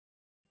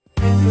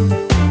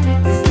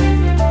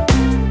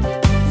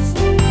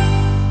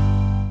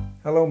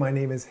Hello, my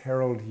name is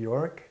Harold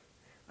Yorke.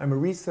 I'm a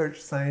research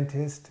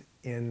scientist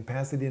in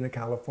Pasadena,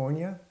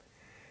 California,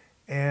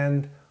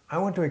 and I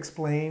want to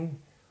explain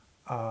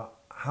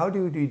how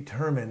to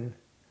determine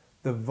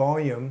the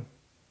volume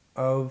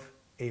of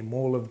a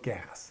mole of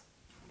gas.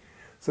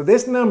 So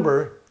this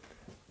number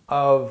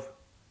of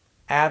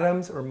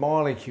atoms or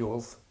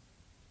molecules,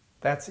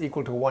 that's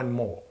equal to 1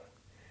 mole.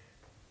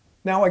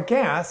 Now a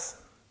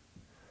gas,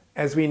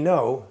 as we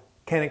know,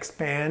 can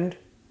expand,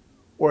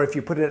 or if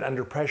you put it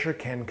under pressure,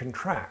 can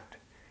contract,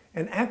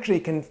 and actually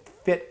can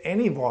fit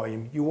any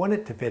volume you want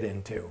it to fit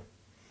into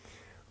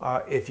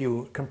if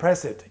you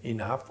compress it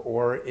enough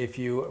or if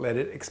you let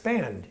it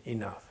expand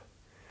enough.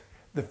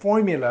 The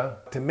formula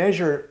to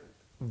measure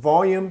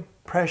volume,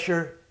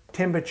 pressure,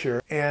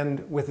 temperature,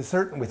 and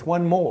with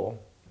 1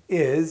 mole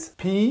is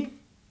P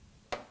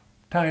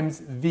times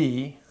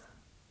V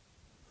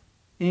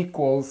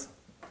equals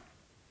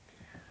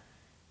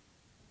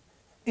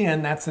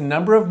N, that's the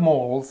number of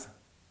moles,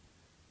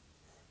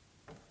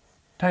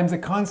 times a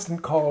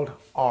constant called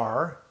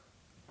R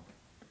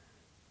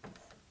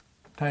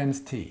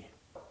times T.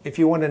 If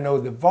you want to know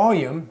the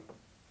volume,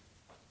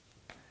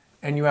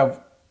 and you have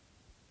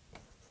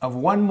of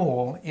 1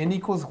 mole, N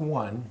equals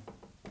 1.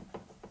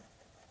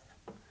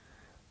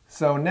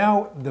 So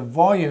now the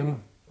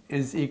volume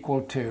is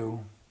equal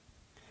to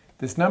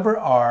this number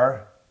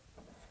R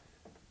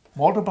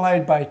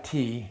multiplied by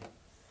T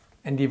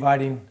and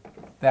dividing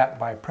that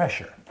by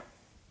pressure.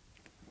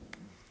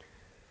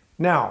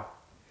 Now,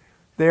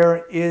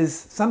 there is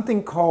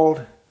something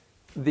called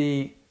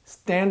the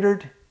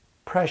standard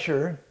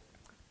pressure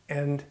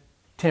and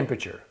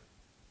temperature.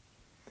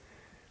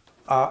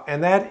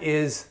 And that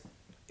is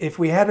if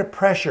we had a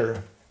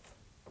pressure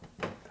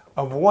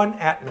of 1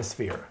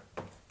 atmosphere.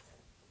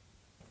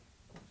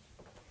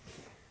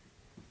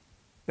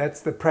 That's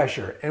the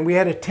pressure. And we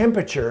had a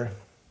temperature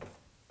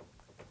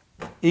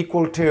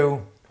equal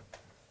to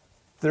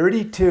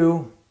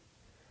 32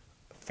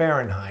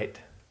 Fahrenheit.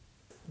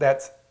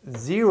 That's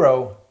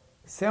 0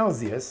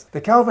 Celsius. The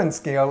Kelvin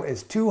scale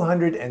is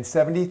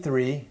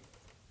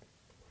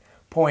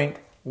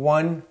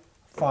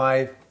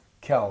 273.15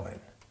 Kelvin.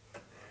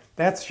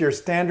 That's your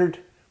standard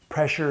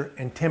pressure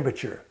and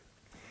temperature.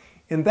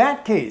 In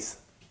that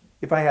case,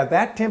 if I have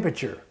that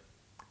temperature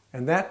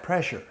and that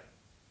pressure,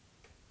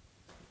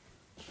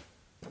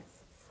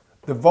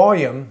 the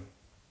volume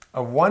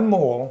of 1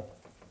 mole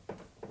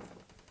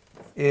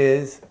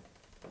is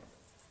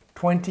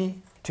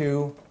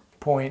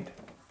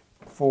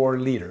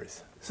 22.4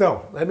 liters.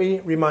 So let me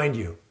remind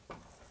you,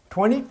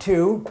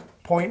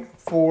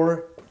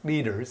 22.4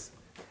 liters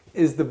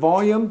is the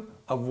volume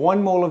of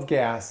 1 mole of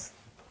gas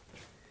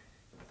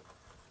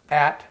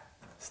at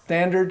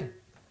standard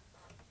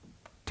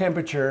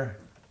temperature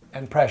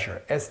and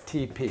pressure.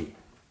 STP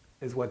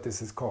is what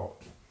this is called.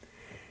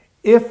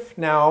 If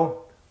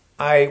now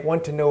I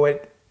want to know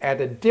it at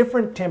a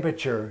different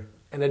temperature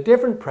and a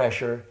different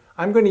pressure,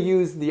 I'm going to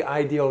use the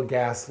ideal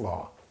gas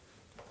law.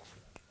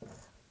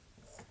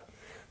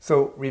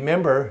 So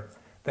remember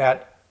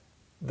that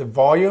the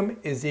volume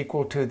is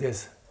equal to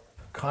this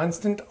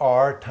constant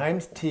R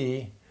times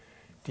T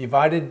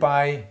divided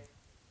by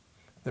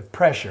the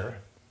pressure.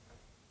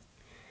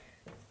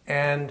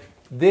 And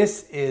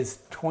this is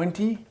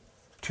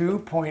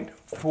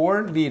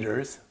 22.4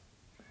 liters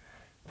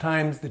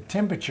times the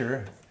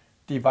temperature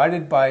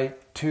divided by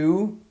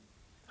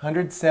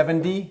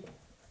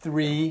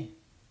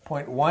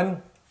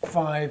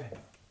 273.15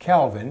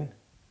 Kelvin.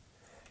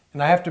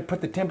 And I have to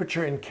put the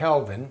temperature in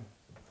Kelvin.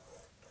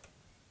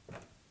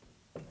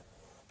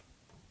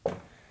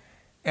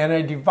 And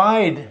I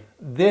divide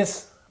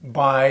this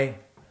by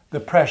the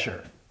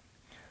pressure.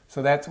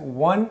 So that's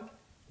 1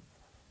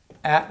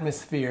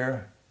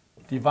 atmosphere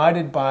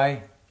divided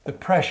by the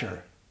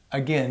pressure,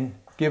 again,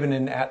 given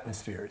in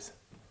atmospheres.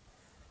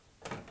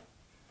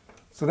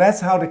 So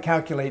that's how to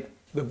calculate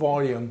the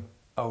volume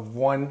of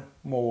 1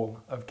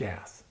 mole of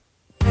gas.